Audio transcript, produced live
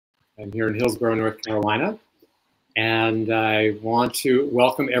I'm here in Hillsborough, North Carolina, and I want to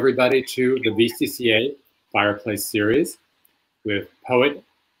welcome everybody to the VCCA Fireplace Series with poet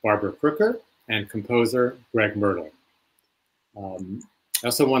Barbara Crooker and composer Greg Mertl. I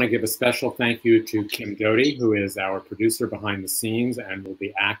also want to give a special thank you to Kim Doty, who is our producer behind the scenes and will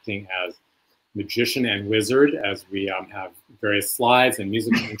be acting as magician and wizard as we have various slides and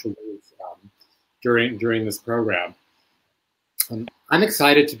musical interludes during this program. I'm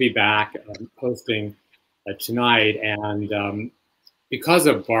excited to be back hosting tonight, and because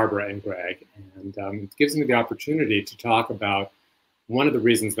of Barbara and Greg, and it gives me the opportunity to talk about one of the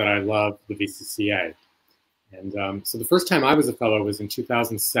reasons that I love the VCCA. And so the first time I was a fellow was in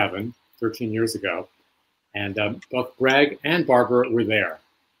 2007, 13 years ago, and both Greg and Barbara were there.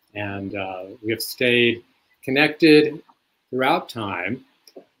 And we have stayed connected throughout time.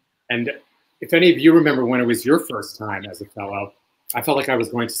 And if any of you remember when it was your first time as a fellow, I felt like I was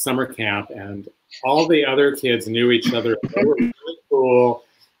going to summer camp and all the other kids knew each other. They were really cool.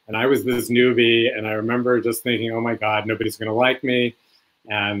 And I was this newbie. And I remember just thinking, oh my God, nobody's going to like me.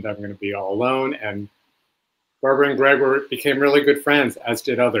 And I'm going to be all alone. And Barbara and Greg became really good friends, as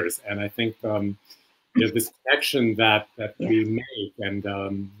did others. And I think this connection that we make and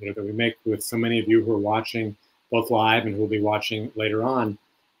that we make with so many of you who are watching both live and who will be watching later on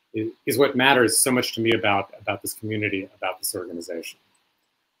is what matters so much to me about this community, about this organization.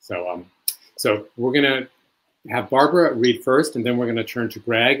 So so we're going to have Barbara read first, and then we're going to turn to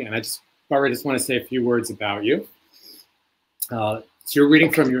Greg. And Barbara, I just want to say a few words about you. So you're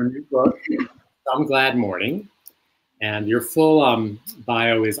reading from your new book, Some Glad Morning, and your full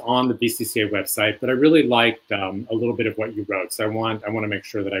bio is on the VCCA website, but I really liked a little bit of what you wrote, so I want to make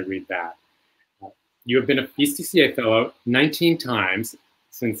sure that I read that. You have been a VCCA fellow 19 times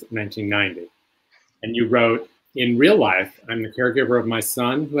since 1990, and you wrote, in real life, I'm the caregiver of my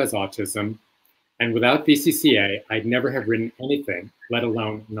son who has autism, and without VCCA, I'd never have written anything, let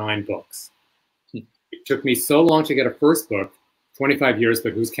alone 9 books. It took me so long to get a first book, 25 years,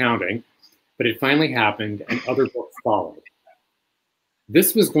 but who's counting? But it finally happened, and other books followed.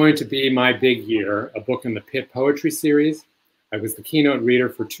 This was going to be my big year, a book in the Pitt Poetry Series. I was the keynote reader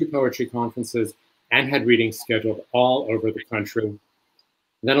for 2 poetry conferences and had readings scheduled all over the country.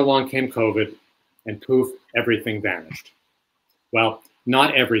 Then along came COVID, and poof, everything vanished. Well,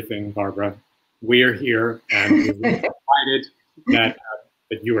 not everything, Barbara. We're here, and we're excited that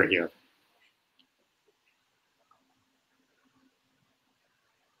you are here.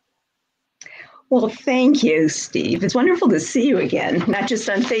 Well, thank you, Steve. It's wonderful to see you again, not just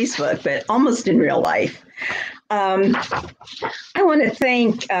on Facebook, but almost in real life. I want to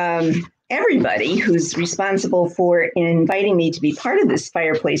thank everybody who's responsible for inviting me to be part of this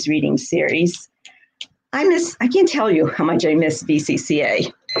Fireplace reading series. I can't tell you how much I miss VCCA.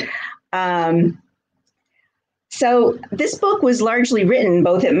 So this book was largely written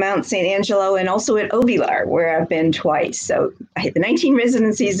both at Mount St. Angelo and also at Ovilar, where I've been twice. So I had the 19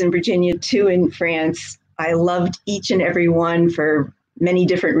 residencies in Virginia, 2 in France. I loved each and every one for many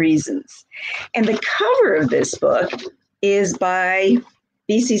different reasons. And the cover of this book is by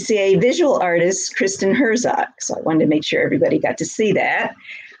VCCA visual artist Kristen Herzog. So I wanted to make sure everybody got to see that.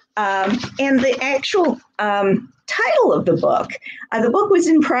 And the actual title of the book was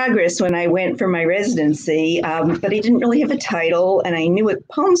in progress when I went for my residency, but I didn't really have a title, and I knew what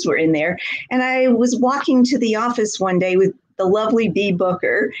poems were in there. And I was walking to the office one day with the lovely Bee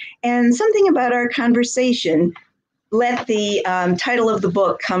Booker, and something about our conversation let the title of the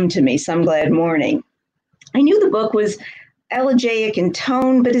book come to me, Some Glad Morning. I knew the book was elegiac in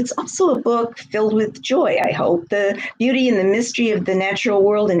tone, but it's also a book filled with joy, I hope, the beauty and the mystery of the natural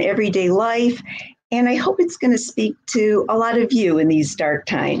world and everyday life. And I hope it's going to speak to a lot of you in these dark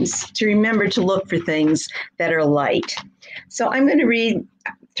times, to remember to look for things that are light. So I'm going to read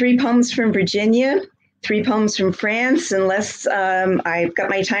 3 poems from Virginia, 3 poems from France, unless I've got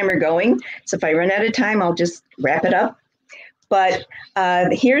my timer going. So if I run out of time, I'll just wrap it up. But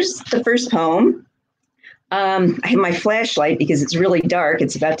here's the first poem. I have my flashlight because it's really dark.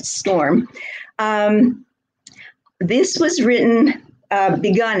 It's about to storm. This was written,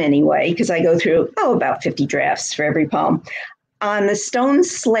 begun anyway, because I go through, about 50 drafts for every poem, on the stone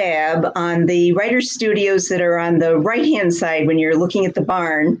slab on the writer's studios that are on the right-hand side when you're looking at the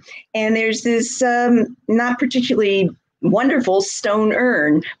barn. And there's this not particularly wonderful stone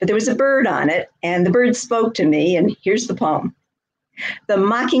urn, but there was a bird on it, and the bird spoke to me, and here's the poem. The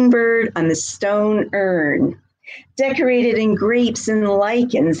mockingbird on the stone urn, decorated in grapes and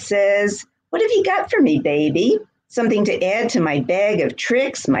lichen, says, "What have you got for me, baby? Something to add to my bag of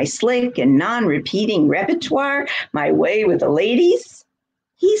tricks, my slick and non-repeating repertoire, my way with the ladies?"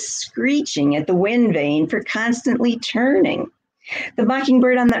 He's screeching at the wind vane for constantly turning. The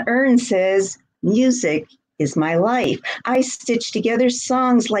mockingbird on the urn says, music is my life. I stitch together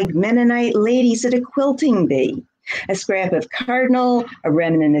songs like Mennonite ladies at a quilting bee. A scrap of cardinal, a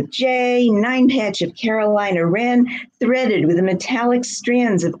remnant of jay, 9-patch of Carolina wren, threaded with the metallic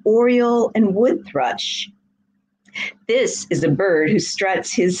strands of oriole and wood thrush. This is a bird who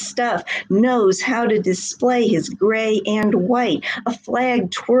struts his stuff, knows how to display his gray and white, a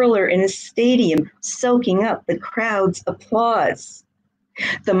flag twirler in a stadium, soaking up the crowd's applause.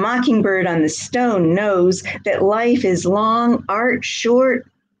 The mockingbird on the stone knows that life is long, art short,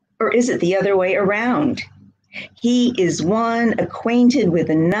 or is it the other way around? He is one acquainted with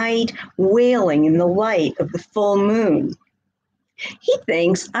the night, wailing in the light of the full moon. He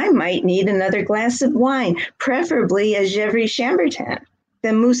thinks I might need another glass of wine, preferably a Gevrey Chambertin,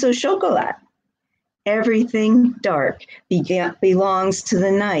 the mousse au chocolat. Everything dark belongs to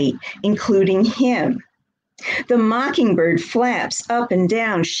the night, including him. The mockingbird flaps up and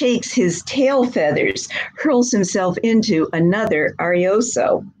down, shakes his tail feathers, hurls himself into another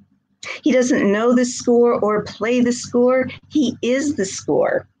arioso. He doesn't know the score or play the score. He is the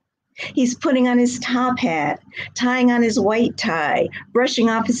score. He's putting on his top hat, tying on his white tie, brushing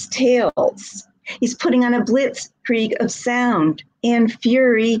off his tails. He's putting on a blitzkrieg of sound and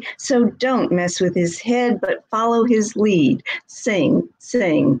fury, so don't mess with his head, but follow his lead. Sing,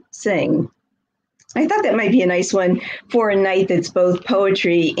 sing, sing. I thought that might be a nice one for a night that's both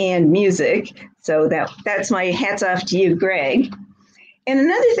poetry and music. So that's my hats off to you, Greg. And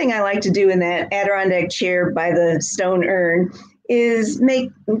another thing I like to do in that Adirondack chair by the stone urn is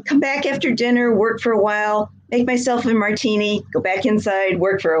come back after dinner, work for a while, make myself a martini, go back inside,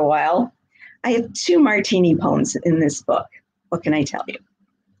 work for a while. I have 2 martini poems in this book. What can I tell you?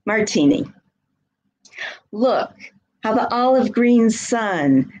 Martini. Look how the olive green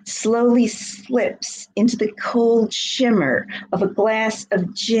sun slowly slips into the cold shimmer of a glass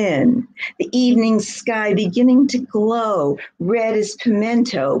of gin, the evening sky beginning to glow red as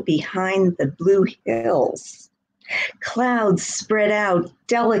pimento behind the blue hills. Clouds spread out,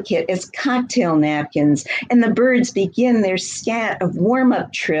 delicate as cocktail napkins, and the birds begin their scat of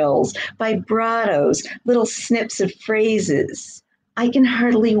warm-up trills, vibratos, little snips of phrases. I can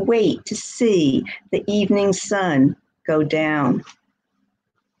hardly wait to see the evening sun go down.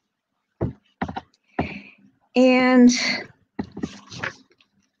 And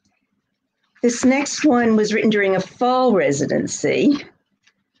this next one was written during a fall residency.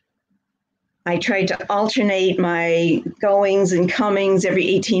 I tried to alternate my goings and comings every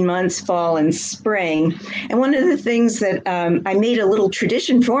 18 months, fall and spring. And one of the things that I made a little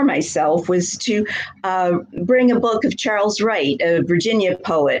tradition for myself was to bring a book of Charles Wright, a Virginia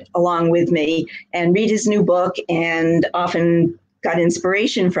poet, along with me and read his new book, and often got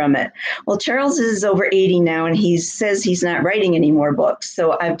inspiration from it. Well, Charles is over 80 now, and he says he's not writing any more books.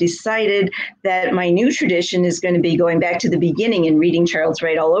 So I've decided that my new tradition is going to be going back to the beginning and reading Charles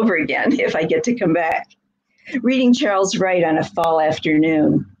Wright all over again, if I get to come back. Reading Charles Wright on a fall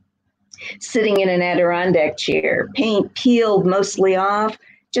afternoon, sitting in an Adirondack chair, paint peeled mostly off,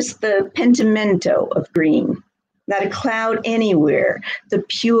 just the pentimento of green. Not a cloud anywhere, the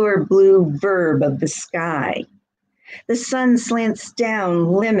pure blue verb of the sky. The sun slants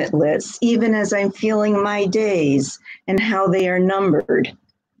down limitless, even as I'm feeling my days and how they are numbered.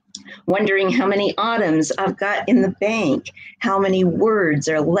 Wondering how many autumns I've got in the bank, how many words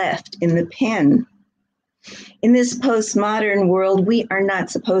are left in the pen. In this postmodern world, we are not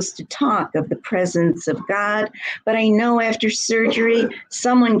supposed to talk of the presence of God, but I know after surgery,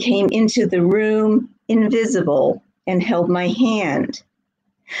 someone came into the room, invisible, and held my hand.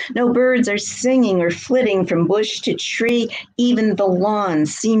 No birds are singing or flitting from bush to tree. Even the lawn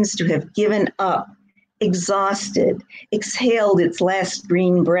seems to have given up, exhausted, exhaled its last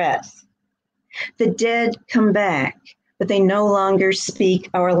green breath. The dead come back, but they no longer speak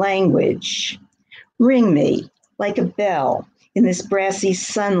our language. Ring me like a bell in this brassy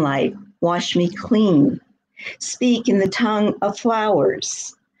sunlight, wash me clean. Speak in the tongue of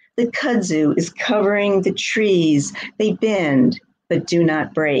flowers. The kudzu is covering the trees. They bend, but do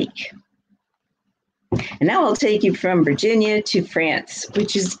not break. And now I'll take you from Virginia to France,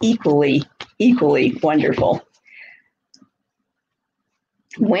 which is equally wonderful.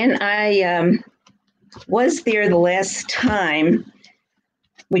 When I was there the last time,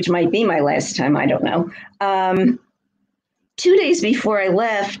 which might be my last time, I don't know, 2 days before I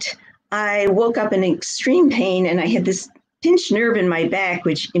left, I woke up in extreme pain, and I had this pinched nerve in my back,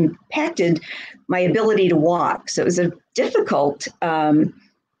 which impacted my ability to walk. So it was a difficult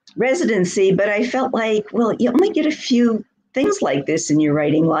residency, but I felt like, well, you only get a few things like this in your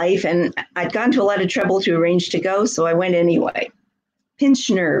writing life, and I'd gone to a lot of trouble to arrange to go, so I went anyway. Pinched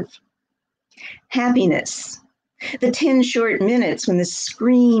nerve. Happiness. The 10 short minutes when the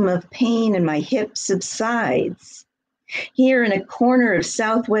scream of pain in my hip subsides. Here in a corner of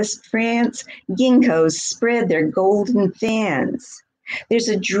southwest France, ginkgos spread their golden fans. There's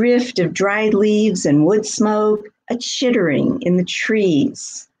a drift of dried leaves and wood smoke, a chittering in the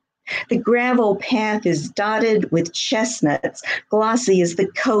trees. The gravel path is dotted with chestnuts, glossy as the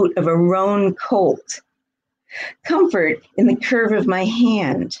coat of a roan colt. Comfort in the curve of my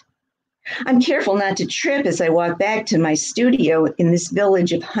hand. I'm careful not to trip as I walk back to my studio in this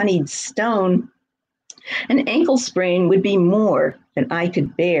village of honeyed stone. An ankle sprain would be more than I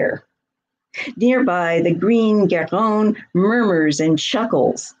could bear. Nearby, the green Garonne murmurs and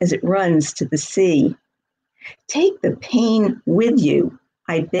chuckles as it runs to the sea. Take the pain with you,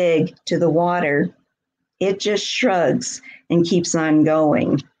 I beg to the water. It just shrugs and keeps on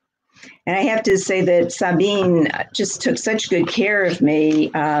going. And I have to say that Sabine just took such good care of me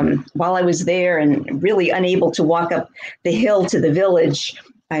while I was there and really unable to walk up the hill to the village.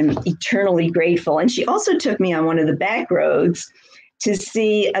 I'm eternally grateful. And she also took me on one of the back roads to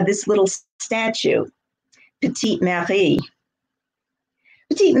see this little statue, Petite Marie.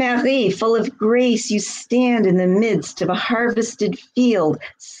 Petite Marie, full of grace, you stand in the midst of a harvested field,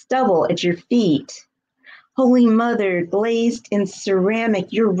 stubble at your feet. Holy Mother, glazed in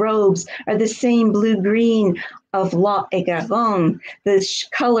ceramic, your robes are the same blue-green of La Garonne, the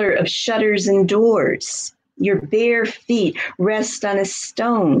color of shutters and doors. Your bare feet rest on a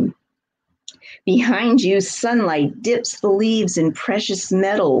stone. Behind you, sunlight dips the leaves in precious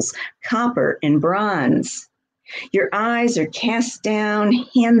metals, copper and bronze. Your eyes are cast down,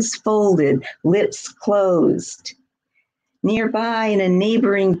 hands folded, lips closed. Nearby, in a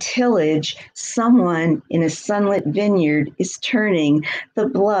neighboring tillage, someone in a sunlit vineyard is turning the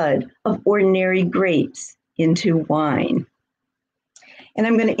blood of ordinary grapes into wine. And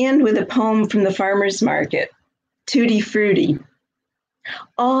I'm going to end with a poem from the farmer's market, Tutti Frutti.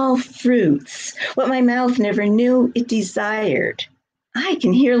 All fruits, what my mouth never knew it desired. I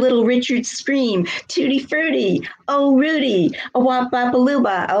can hear little Richard scream, Tutti Frutti, oh Rudy, a wop bop a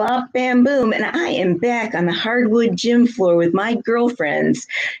looba, a lop bam boom, and I am back on the hardwood gym floor with my girlfriends,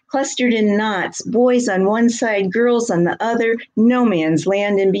 clustered in knots, boys on one side, girls on the other, no man's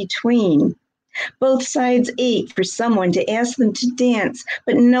land in between. Both sides ache for someone to ask them to dance,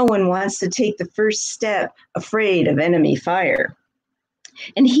 but no one wants to take the first step, afraid of enemy fire.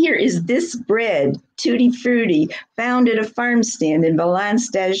 And here is this bread, Tutti Frutti, found at a farm stand in Valence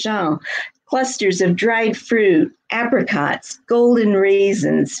d'Argent. Clusters of dried fruit, apricots, golden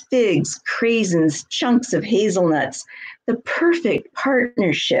raisins, figs, craisins, chunks of hazelnuts. The perfect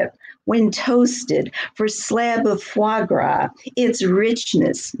partnership when toasted for a slab of foie gras, its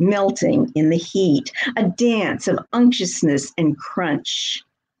richness melting in the heat, a dance of unctuousness and crunch.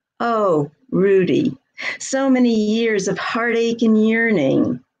 Oh, Rudy. So many years of heartache and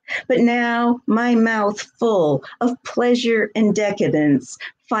yearning, but now my mouth full of pleasure and decadence.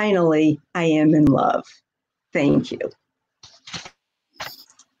 Finally, I am in love. Thank you.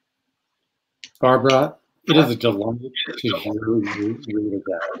 Barbara, it is a delight to hear you read again.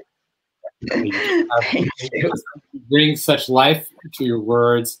 Thank you. You bring such life to your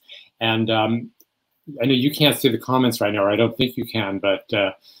words, and I know you can't see the comments right now, or I don't think you can, but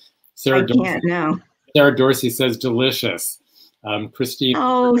Sarah can't now. Sarah Dorsey says delicious. Christine.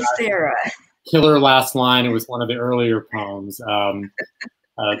 Oh, Sarah. Killer last line. It was one of the earlier poems.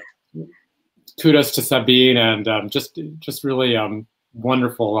 Kudos to Sabine, and just really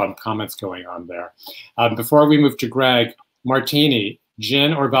wonderful comments going on there. Before we move to Greg, martini,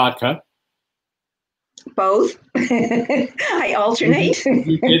 gin or vodka? Both. I alternate.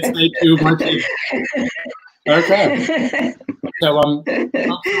 You did say two martini. Okay. So, folks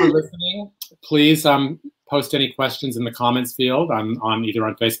who are listening, please post any questions in the comments field on either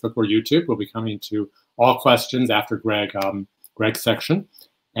on Facebook or YouTube. We'll be coming to all questions after Greg's section.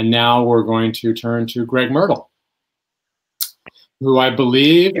 And now we're going to turn to Greg Mertl, who I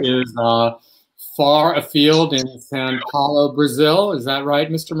believe is far afield in São Paulo, Brazil. Is that right,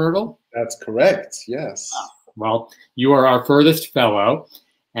 Mr. Mertl? That's correct, yes. Well, you are our furthest fellow.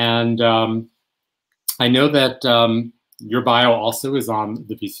 And I know that your bio also is on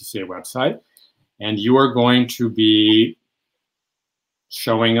the VCCA website. And you are going to be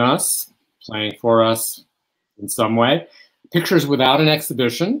showing us, playing for us in some way, Pictures Without an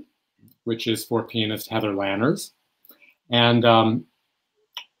Exhibition, which is for pianist Heather Lanners. And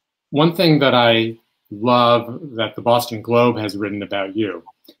one thing that I love that the Boston Globe has written about you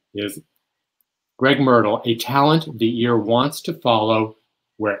is Greg Mertl, a talent the ear wants to follow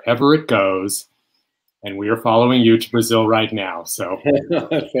wherever it goes. And we are following you to Brazil right now. So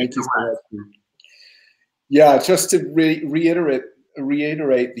thank you so much. Yeah, just to reiterate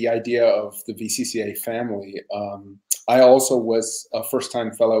the idea of the VCCA family. I also was a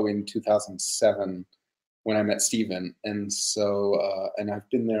first-time fellow in 2007 when I met Steven, and so and I've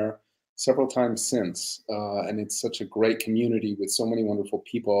been there several times since. And it's such a great community with so many wonderful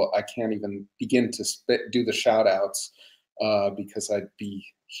people. I can't even begin to do the shout-outs because I'd be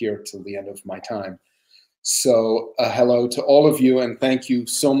here till the end of my time. So hello to all of you, and thank you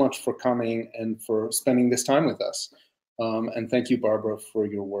so much for coming and for spending this time with us. And thank you, Barbara, for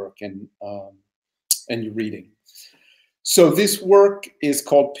your work and your reading. So this work is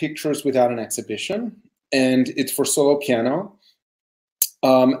called Pictures Without an Exhibition, and it's for solo piano.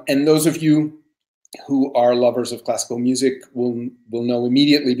 And those of you who are lovers of classical music will know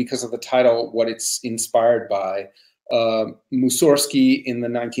immediately because of the title what it's inspired by. Mussorgsky in the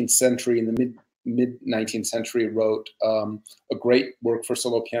 19th century, in the mid-19th century, wrote a great work for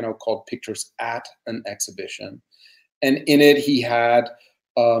solo piano called Pictures at an Exhibition. And in it, he had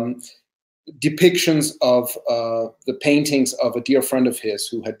depictions of the paintings of a dear friend of his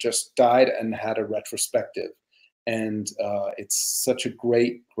who had just died and had a retrospective. And it's such a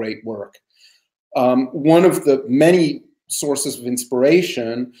great, great work. One of the many sources of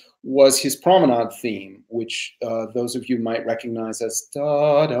inspiration was his promenade theme, which those of you might recognize as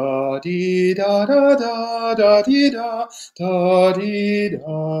da da dee da da da da dee da da dee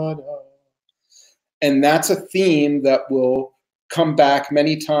da da. And that's a theme that will come back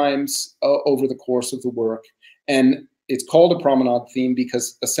many times over the course of the work. And it's called a promenade theme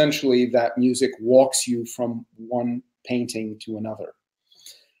because essentially that music walks you from one painting to another.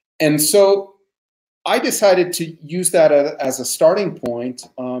 And so I decided to use that as a starting point.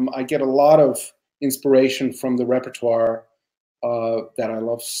 I get a lot of inspiration from the repertoire that I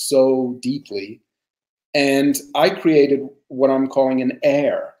love so deeply. And I created what I'm calling an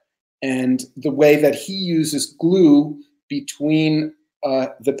air. And the way that he uses glue between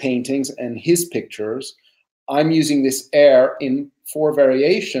the paintings and his pictures, I'm using this air in 4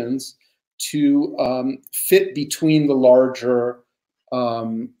 variations to fit between the larger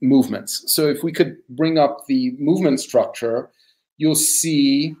movements. So if we could bring up the movement structure, you'll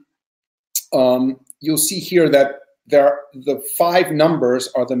see here that the 5 numbers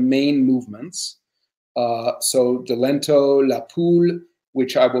are the main movements. So the lento, la poule,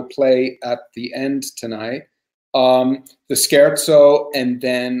 which I will play at the end tonight, the scherzo, and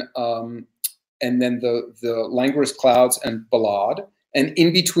then the languorous clouds and ballade, and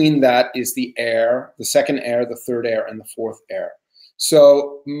in between that is the air, the second air, the third air, and the fourth air.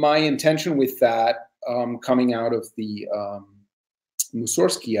 So my intention with that, coming out of the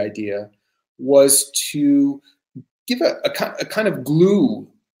Mussorgsky idea, was to give a kind of glue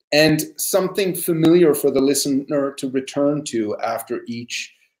and something familiar for the listener to return to after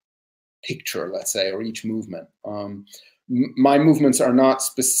each picture, let's say, or each movement. My movements are not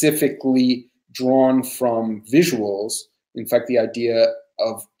specifically drawn from visuals. In fact, the idea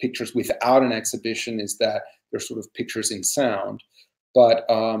of pictures without an exhibition is that they're sort of pictures in sound. But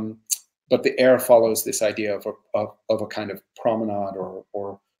the air follows this idea of a kind of promenade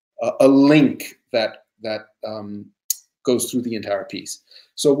or a link that goes through the entire piece.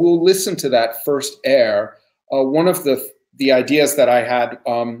 So we'll listen to that first air. One of the ideas that I had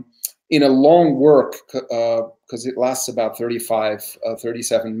in a long work, because it lasts about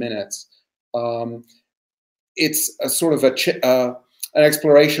 37 minutes, it's a sort of an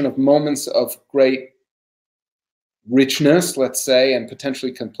exploration of moments of great richness, let's say, and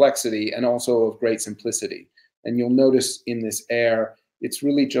potentially complexity, and also of great simplicity. And you'll notice in this air, it's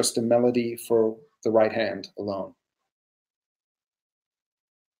really just a melody for the right hand alone.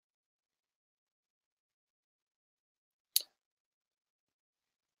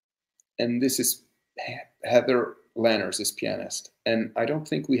 And this is Heather Lanners, this pianist. And I don't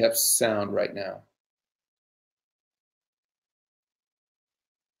think we have sound right now.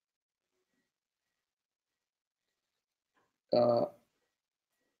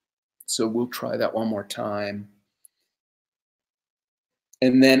 So we'll try that one more time.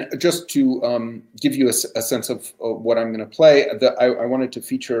 And then just to give you a sense of what I'm going to play, I wanted to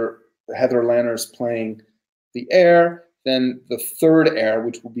feature Heather Lanners playing the air, then the third air,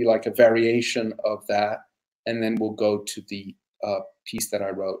 which will be like a variation of that, and then we'll go to the piece that I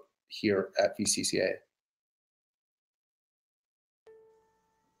wrote here at VCCA.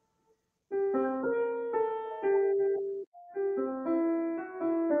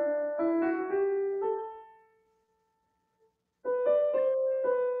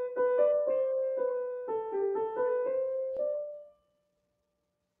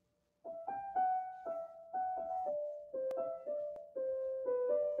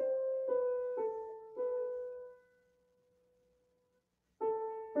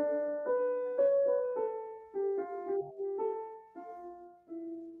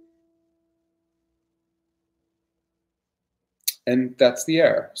 And that's the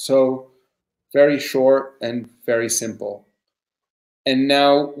air. So very short and very simple. And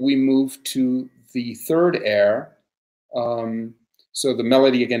now we move to the third air. So the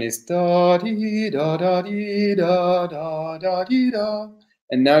melody again is da dee da da dee da da da dee da.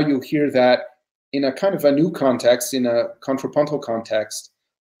 And now you'll hear that in a kind of a new context, in a contrapuntal context,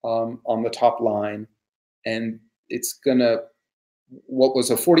 on the top line. And it's gonna, what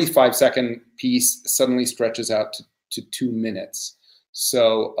was a 45-second piece suddenly stretches out to 2 minutes.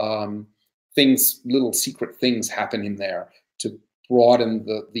 So little secret things happen in there to broaden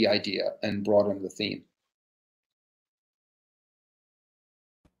the idea and broaden the theme.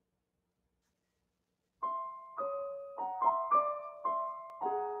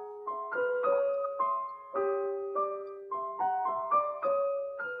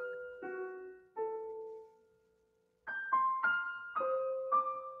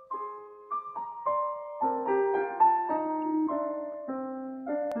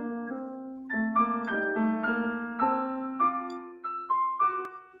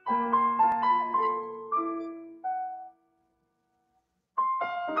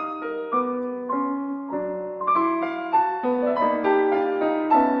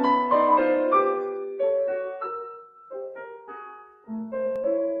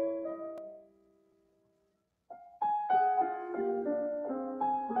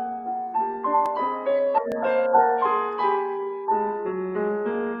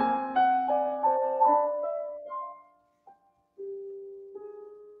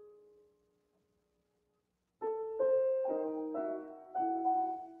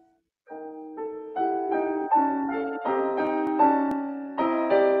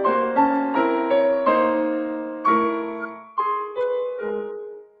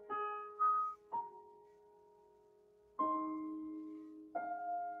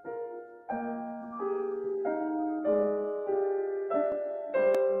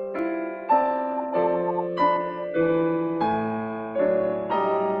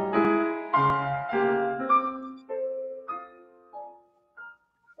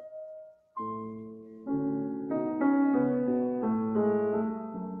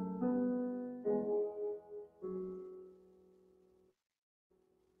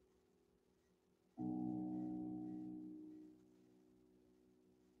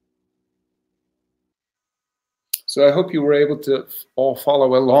 So I hope you were able to all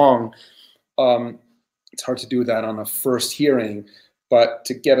follow along. It's hard to do that on a first hearing, but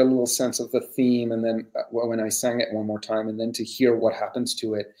to get a little sense of the theme, and then when I sang it one more time, and then to hear what happens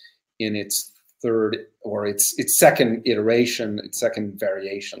to it in its third, or its second iteration, its second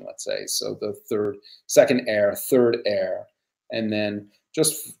variation, let's say. So the second air, third air, and then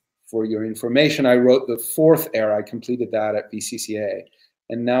just for your information, I wrote the fourth air. I completed that at VCCA,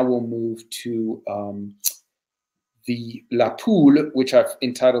 and now we'll move to the La Poule, which I've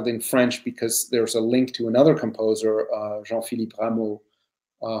entitled in French because there's a link to another composer, Jean-Philippe Rameau,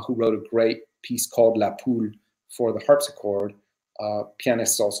 who wrote a great piece called La Poule for the harpsichord.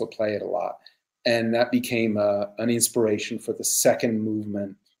 Pianists also play it a lot. And that became an inspiration for the second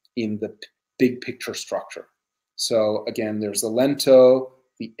movement in the big picture structure. So again, there's the lento,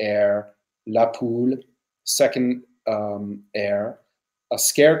 the air, La Poule, second air, a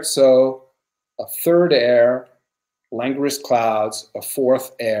scherzo, a third air, languorous clouds, a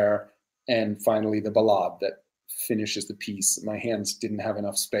fourth air, and finally the ballade that finishes the piece. My hands didn't have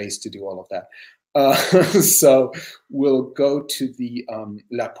enough space to do all of that. So we'll go to the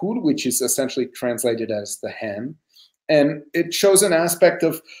La Poule, which is essentially translated as the hen. And it shows an aspect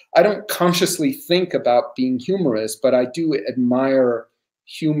of, I don't consciously think about being humorous, but I do admire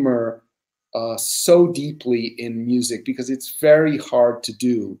humor so deeply in music because it's very hard to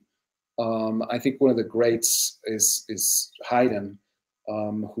do. I think one of the greats is Haydn,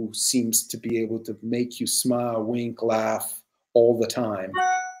 who seems to be able to make you smile, wink, laugh all the time.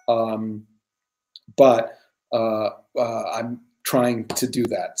 But I'm trying to do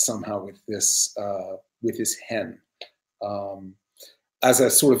that somehow with this hen. As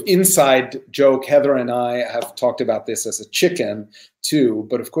a sort of inside joke, Heather and I have talked about this as a chicken too,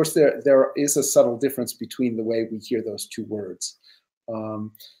 but of course there is a subtle difference between the way we hear those two words.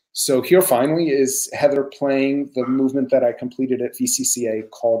 So here finally is Heather playing the movement that I completed at VCCA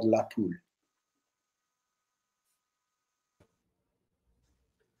called La Poule.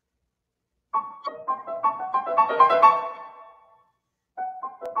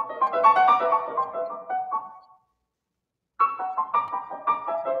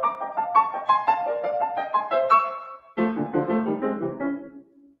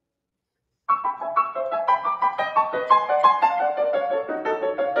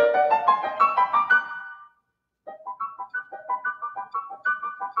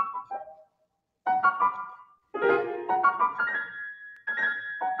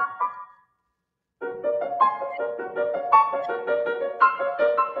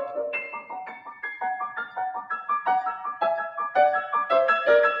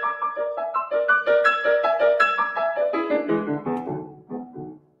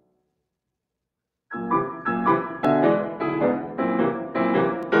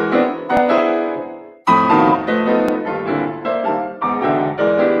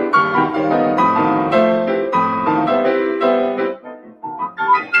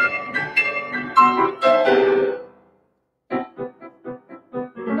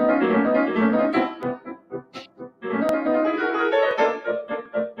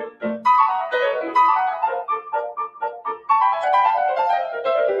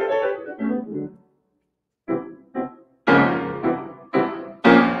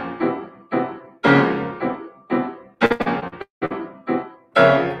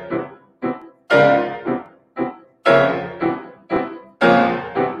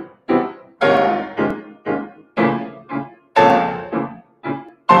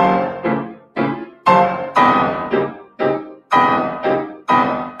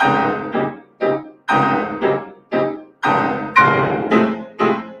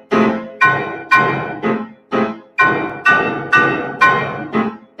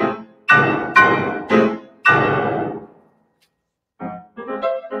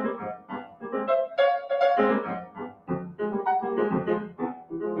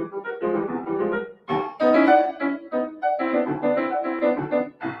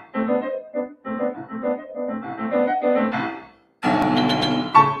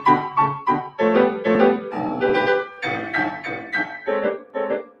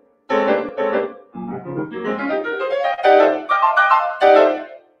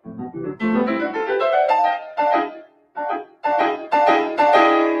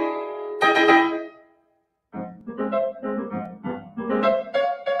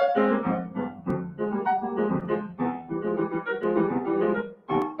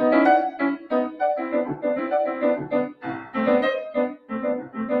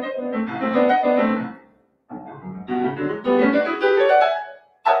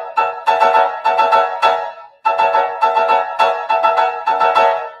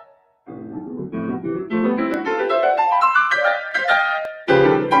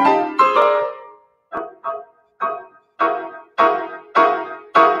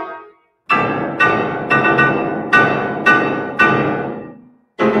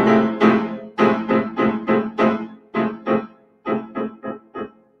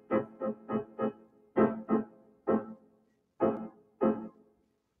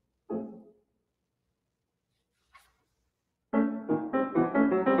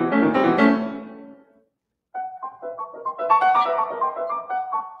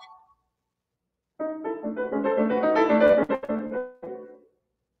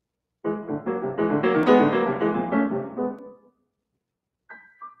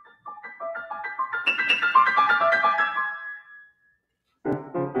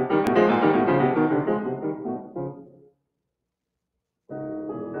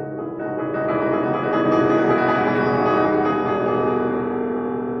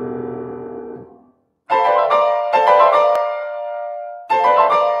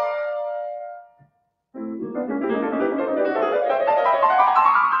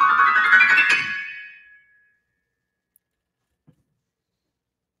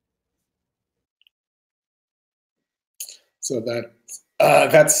 So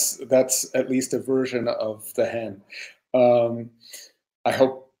that's at least a version of the hen. I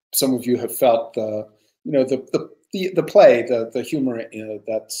hope some of you have felt the play, the humor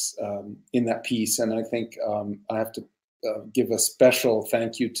that's in that piece, and I think I have to give a special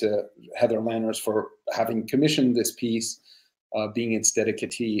thank you to Heather Lanners for having commissioned this piece, being its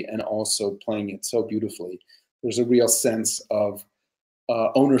dedicatee, and also playing it so beautifully. There's a real sense of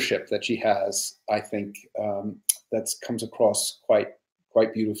ownership that she has, I think, that comes across quite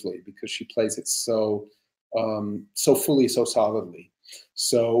beautifully, because she plays it so fully, so solidly.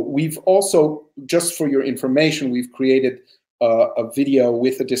 So we've also, just for your information, we've created a video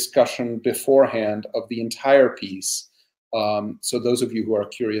with a discussion beforehand of the entire piece. So those of you who are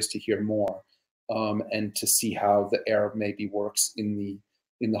curious to hear more and to see how the air maybe works in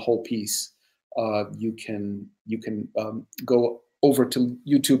the whole piece, you can go over to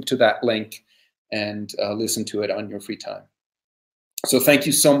YouTube to that link and listen to it on your free time. So thank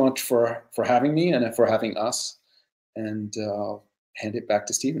you so much for having me and for having us, and I'll hand it back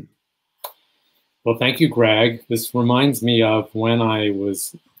to Steven. Well, thank you, Greg. This reminds me of when I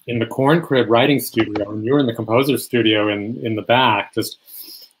was in the Corn Crib writing studio, and you were in the composer studio in the back, just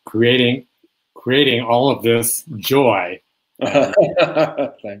creating all of this joy.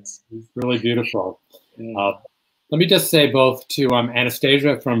 Thanks. It's really beautiful. Yeah. Let me just say both to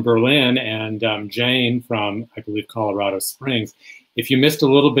Anastasia from Berlin and Jane from, I believe, Colorado Springs, if you missed a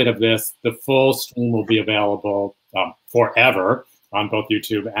little bit of this, the full stream will be available forever on both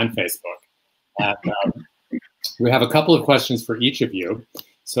YouTube and Facebook. And, we have a couple of questions for each of you.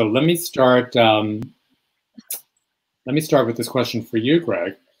 So let me start. Let me start with this question for you,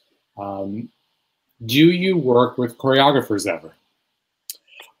 Greg. Do you work with choreographers ever?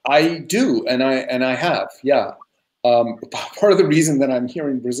 I do, and I have, yeah. Part of the reason that I'm here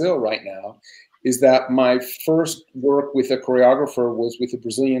in Brazil right now is that my first work with a choreographer was with a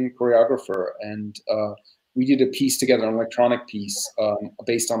Brazilian choreographer, and we did a piece together, an electronic piece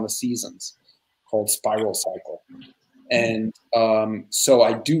based on the seasons called Spiral Cycle. And so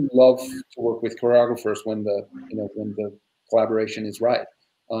I do love to work with choreographers when the collaboration is right.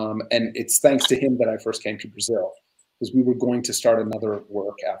 And it's thanks to him that I first came to Brazil, because we were going to start another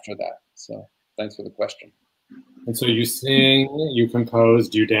work after that. So thanks for the question. And so you sing, you compose,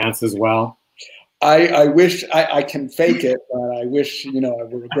 do you dance as well? I wish I can fake it, but I wish, I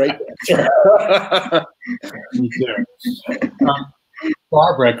were a great dancer. Me too.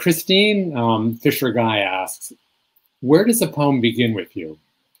 Barbara, Christine Fisher Guy asks, where does a poem begin with you?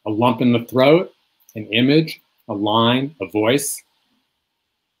 A lump in the throat, an image, a line, a voice?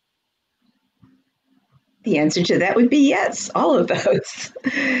 The answer to that would be yes, all of those.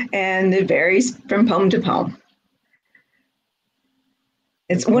 And it varies from poem to poem.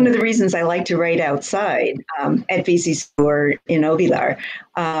 It's one of the reasons I like to write outside at VCCA or in Ovilar,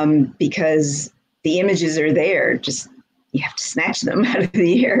 because the images are there, just you have to snatch them out of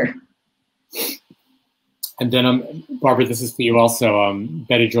the air. And then, Barbara, this is for you also.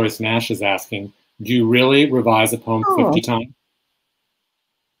 Betty Joyce Nash is asking, do you really revise a poem 50 times?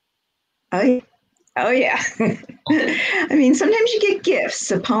 Oh yeah. I mean, sometimes you get gifts.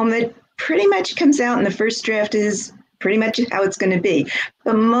 A poem that pretty much comes out in the first draft is pretty much how it's going to be.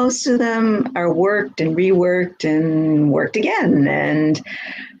 But most of them are worked and reworked and worked again. And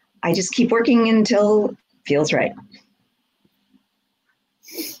I just keep working until it feels right.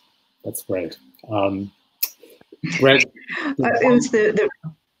 That's great. Greg, it was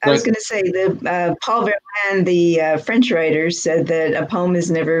I was going to say, Paul Verlaine, the French writer, said that a poem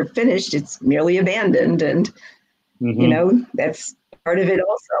is never finished, it's merely abandoned. And, that's part of it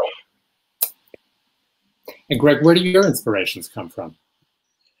also. And Greg, where do your inspirations come from?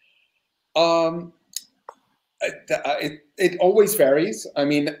 It always varies. I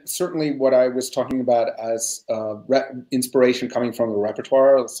mean, certainly what I was talking about as inspiration coming from the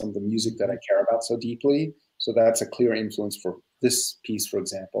repertoire, some of the music that I care about so deeply. So that's a clear influence for this piece, for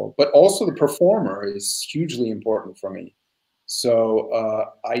example. But also the performer is hugely important for me.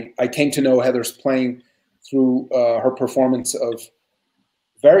 So I came to know Heather's playing through her performance of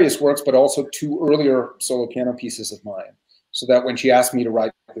various works, but also 2 earlier solo piano pieces of mine. So that when she asked me to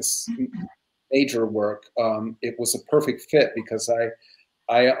write this major work, it was a perfect fit because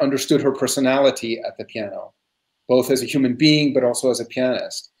I understood her personality at the piano, both as a human being, but also as a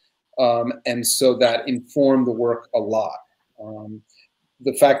pianist. And so that informed the work a lot.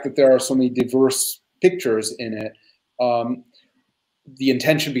 The fact that there are so many diverse pictures in it, the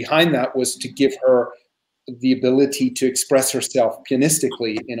intention behind that was to give her the ability to express herself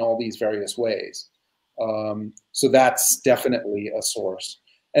pianistically in all these various ways. So that's definitely a source.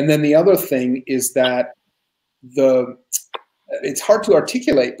 And then the other thing is that it's hard to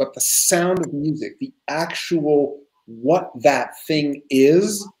articulate, but the sound of music, the actual what that thing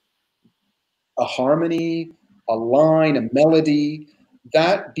is, a harmony, a line, a melody,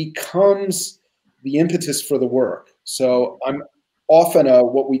 that becomes the impetus for the work. So I'm often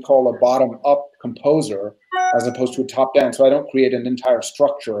what we call a bottom-up composer as opposed to a top-down. So I don't create an entire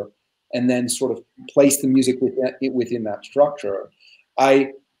structure and then sort of place the music within that structure.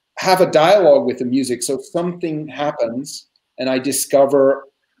 I have a dialogue with the music. So something happens and I discover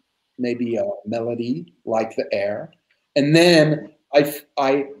maybe a melody like the air. And then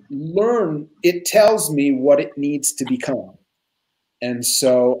I learn, it tells me what it needs to become. And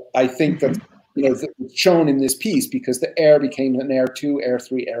so I think that it's shown in this piece because the air became an air 2, air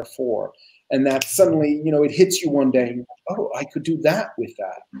 3, air 4. And that suddenly, it hits you one day and oh, I could do that with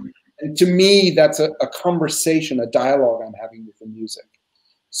that. And to me, that's a conversation, a dialogue I'm having with the music.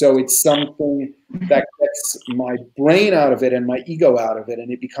 So it's something that gets my brain out of it and my ego out of it,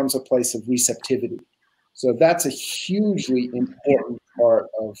 and it becomes a place of receptivity. So that's a hugely important part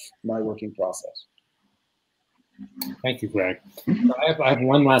of my working process. Thank you, Greg. I have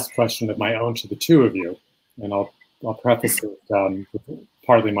one last question of my own to the two of you, and I'll preface it with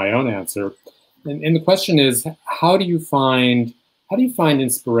partly my own answer. And the question is, how do you find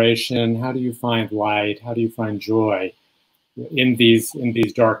inspiration? How do you find light? How do you find joy in these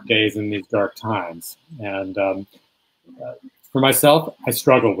dark days, in these dark times? And for myself, I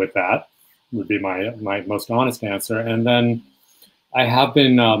struggle with that. Would be my most honest answer. And then I have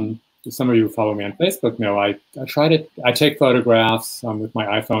been. Some of you who follow me on Facebook know I take photographs with my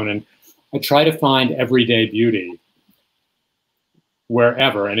iPhone, and I try to find everyday beauty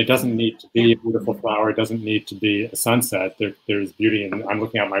wherever. And it doesn't need to be a beautiful flower. It doesn't need to be a sunset. There's beauty, and I'm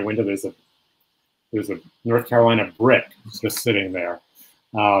looking out my window. There's a there's a North Carolina brick just sitting there.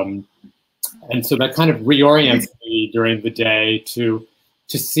 And so that kind of reorients me during the day to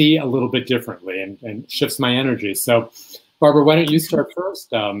see a little bit differently and shifts my energy. So, Barbara, why don't you start first?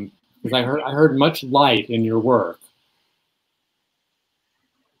 Because I heard much light in your work.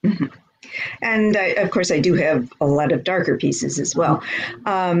 Mm-hmm. And of course, I do have a lot of darker pieces as well.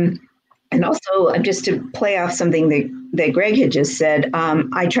 And also, just to play off something that Greg had just said,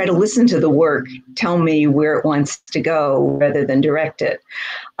 I try to listen to the work, tell me where it wants to go rather than direct it.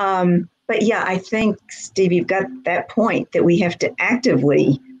 But yeah, I think, Steve, you've got that point that we have to active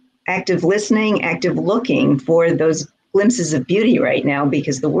listening, active looking for those glimpses of beauty right now,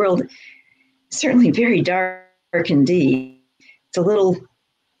 because the world is certainly very dark indeed. It's a little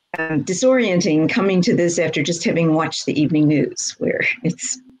disorienting coming to this after just having watched the evening news, where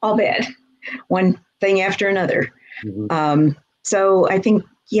it's all bad, one thing after another. Mm-hmm. So I think,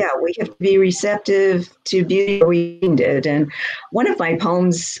 yeah, we have to be receptive to beauty. We did, and one of my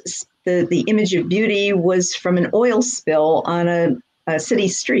poems, the image of beauty was from an oil spill on a city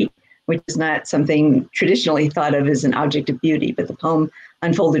street, which is not something traditionally thought of as an object of beauty, but the poem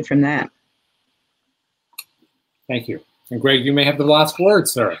unfolded from that. Thank you. And Greg, you may have the last word,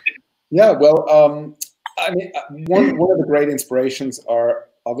 sir. Yeah, well, I mean, one of the great inspirations are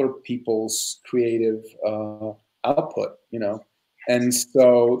other people's creative output, you know, and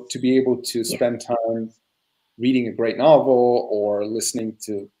so to be able to spend time reading a great novel or listening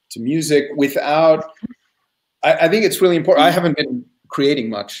to music without, I think it's really important. I haven't been creating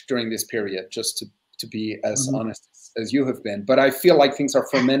much during this period, just to be as honest as you have been, but I feel like things are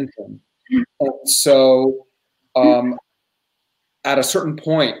fermenting, and so at a certain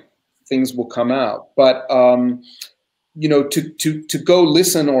point, things will come out. But you know, to go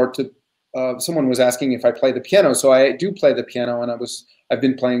listen, or to someone was asking if I play the piano. So I do play the piano, and I've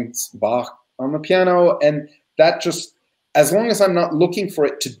been playing Bach on the piano, and that just, as long as I'm not looking for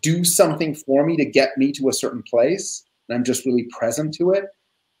it to do something for me to get me to a certain place, and I'm just really present to it,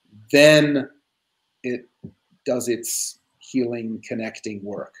 then it does its healing, connecting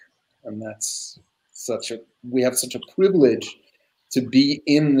work. And that's we have such a privilege to be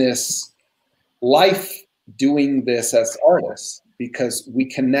in this life doing this as artists, because we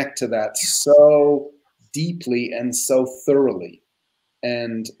connect to that so deeply and so thoroughly.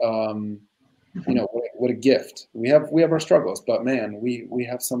 And you know, what a gift. We have our struggles, but man, we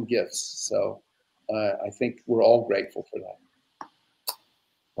have some gifts. So I think we're all grateful for that.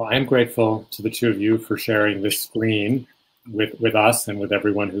 Well, I'm grateful to the two of you for sharing this screen with us and with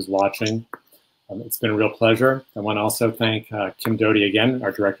everyone who's watching. It's been a real pleasure. I want to also thank Kim Doty again,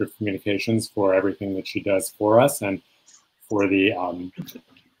 our Director of Communications, for everything that she does for us, and for the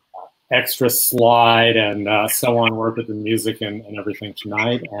extra slide and so on work with the music and everything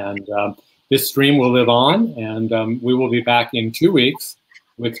tonight. And this stream will live on, and we will be back in 2 weeks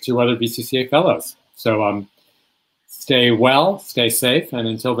with 2 other VCCA fellows. So stay well, stay safe, and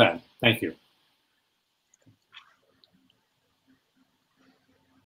until then, thank you.